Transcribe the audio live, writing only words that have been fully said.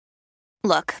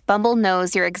Look, Bumble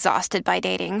knows you're exhausted by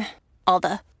dating. All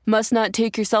the must not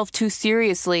take yourself too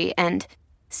seriously and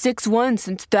 6'1"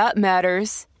 since that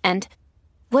matters. And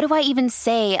what do I even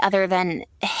say other than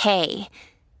hey?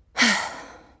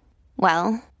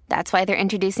 Well, that's why they're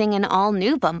introducing an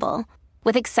all-new Bumble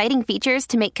with exciting features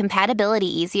to make compatibility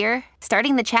easier,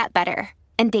 starting the chat better,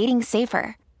 and dating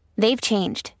safer. They've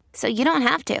changed, so you don't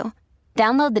have to.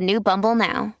 Download the new Bumble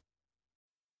now.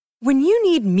 When you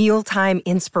need mealtime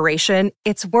inspiration,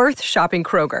 it's worth shopping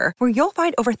Kroger, where you'll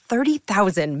find over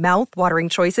 30,000 mouth-watering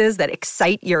choices that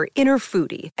excite your inner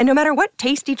foodie. And no matter what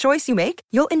tasty choice you make,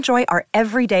 you'll enjoy our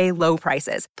everyday low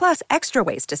prices, plus extra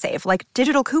ways to save, like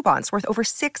digital coupons worth over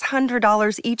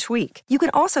 $600 each week. You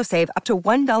can also save up to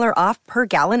 $1 off per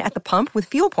gallon at the pump with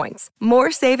fuel points.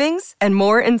 More savings and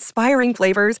more inspiring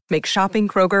flavors make shopping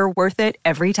Kroger worth it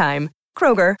every time.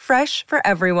 Kroger, fresh for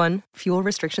everyone. Fuel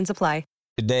restrictions apply.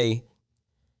 Today,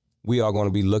 we are going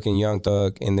to be looking Young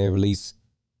Thug in their release,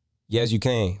 Yes You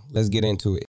Can. Let's get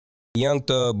into it. Young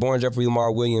Thug, born Jeffrey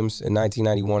Lamar Williams in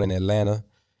 1991 in Atlanta,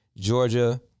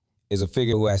 Georgia, is a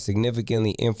figure who has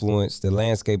significantly influenced the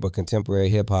landscape of contemporary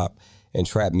hip-hop and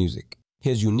trap music.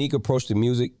 His unique approach to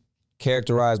music,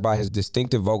 characterized by his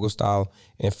distinctive vocal style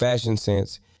and fashion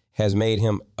sense, has made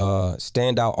him a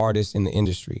standout artist in the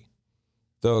industry.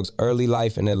 Thug's early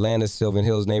life in Atlanta's Sylvan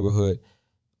Hills neighborhood,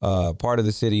 part of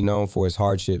the city known for its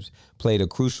hardships, played a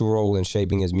crucial role in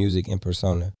shaping his music and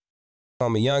persona.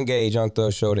 From a young age, Young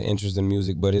Thug showed an interest in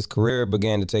music, but his career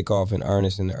began to take off in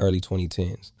earnest in the early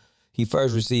 2010s. He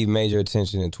first received major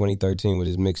attention in 2013 with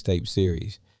his mixtape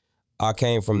series, I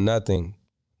Came From Nothing,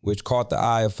 which caught the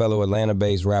eye of fellow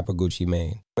Atlanta-based rapper Gucci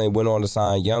Mane. They went on to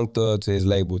sign Young Thug to his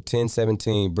label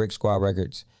 1017 Brick Squad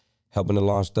Records, helping to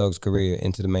launch Thug's career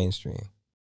into the mainstream.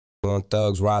 Young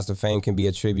Thug's rise to fame can be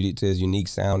attributed to his unique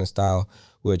sound and style,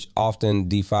 which often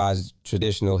defies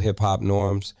traditional hip-hop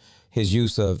norms. His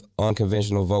use of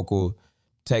unconventional vocal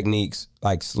techniques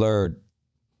like slurred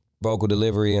vocal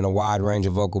delivery and a wide range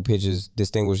of vocal pitches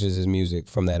distinguishes his music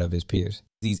from that of his peers.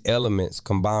 These elements,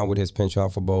 combined with his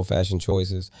penchant for bold fashion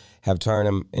choices, have turned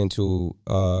him into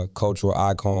a cultural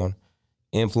icon,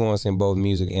 influencing both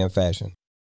music and fashion.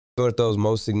 One of Thug's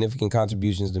most significant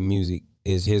contributions to music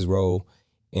is his role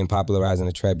in popularizing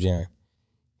the trap genre.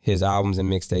 His albums and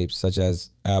mixtapes, such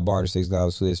as Al Barter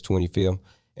 $6 for His 25th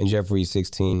and Jeffrey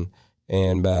 16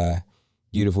 and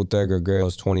Beautiful Thugger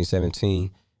Girls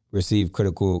 2017, received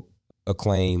critical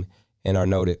acclaim and are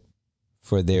noted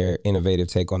for their innovative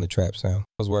take on the trap sound.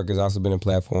 His work has also been a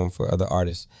platform for other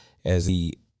artists, as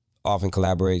he often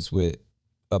collaborates with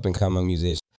up-and-coming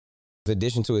musicians. In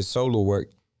addition to his solo work,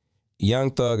 Young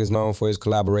Thug is known for his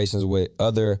collaborations with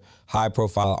other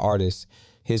high-profile artists.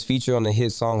 His feature on the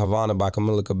hit song Havana by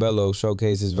Camila Cabello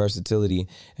showcased his versatility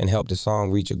and helped the song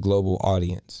reach a global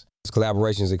audience. His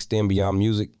collaborations extend beyond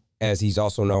music, as he's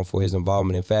also known for his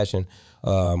involvement in fashion,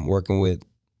 working with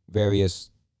various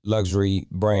luxury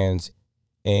brands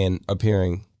and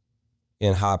appearing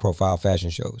in high-profile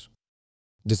fashion shows.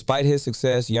 Despite his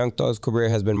success, Young Thug's career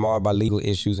has been marred by legal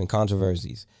issues and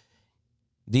controversies.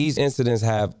 These incidents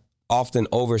have often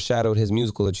overshadowed his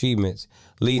musical achievements,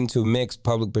 leading to mixed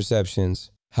public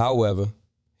perceptions. However,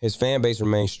 his fan base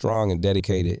remains strong and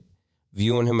dedicated,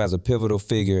 viewing him as a pivotal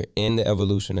figure in the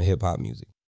evolution of hip-hop music.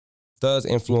 Thug's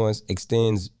influence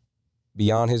extends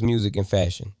beyond his music and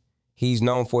fashion. He's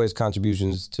known for his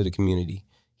contributions to the community.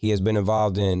 He has been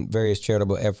involved in various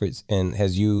charitable efforts and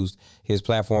has used his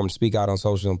platform to speak out on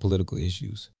social and political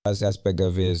issues. This aspect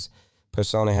of his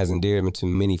persona has endeared him to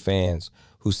many fans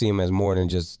who see him as more than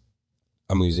just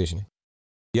a musician.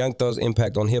 Young Thug's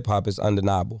impact on hip-hop is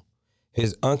undeniable.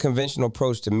 His unconventional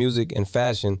approach to music and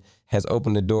fashion has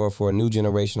opened the door for a new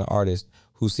generation of artists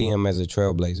who see him as a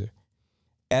trailblazer.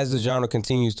 As the genre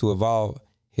continues to evolve,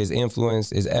 his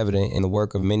influence is evident in the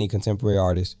work of many contemporary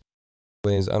artists.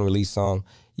 In his unreleased song,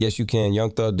 Yes You Can,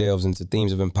 Young Thug delves into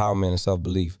themes of empowerment and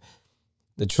self-belief.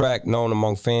 The track, known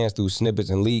among fans through snippets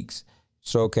and leaks,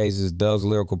 showcases Thug's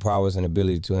lyrical prowess and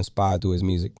ability to inspire through his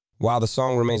music. While the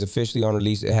song remains officially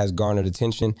unreleased, it has garnered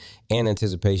attention and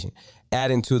anticipation,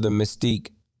 adding to the mystique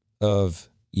of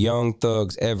Young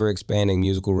Thug's ever-expanding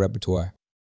musical repertoire.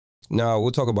 Now, we'll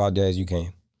talk about that As You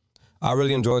Can. I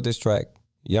really enjoyed this track.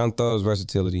 Young Thug's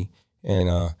versatility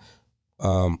and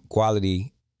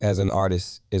quality as an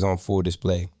artist is on full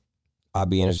display. I'd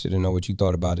be interested to know what you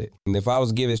thought about it. And if I was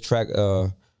to give this track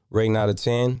a rating out of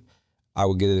 10, I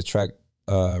would give this track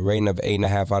a rating of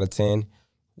 8.5 out of 10,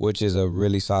 which is a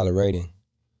really solid rating.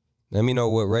 Let me know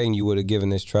what rating you would have given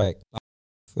this track.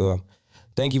 So,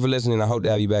 thank you for listening. I hope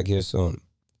to have you back here soon.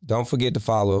 Don't forget to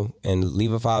follow and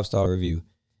leave a 5-star review.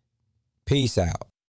 Peace out.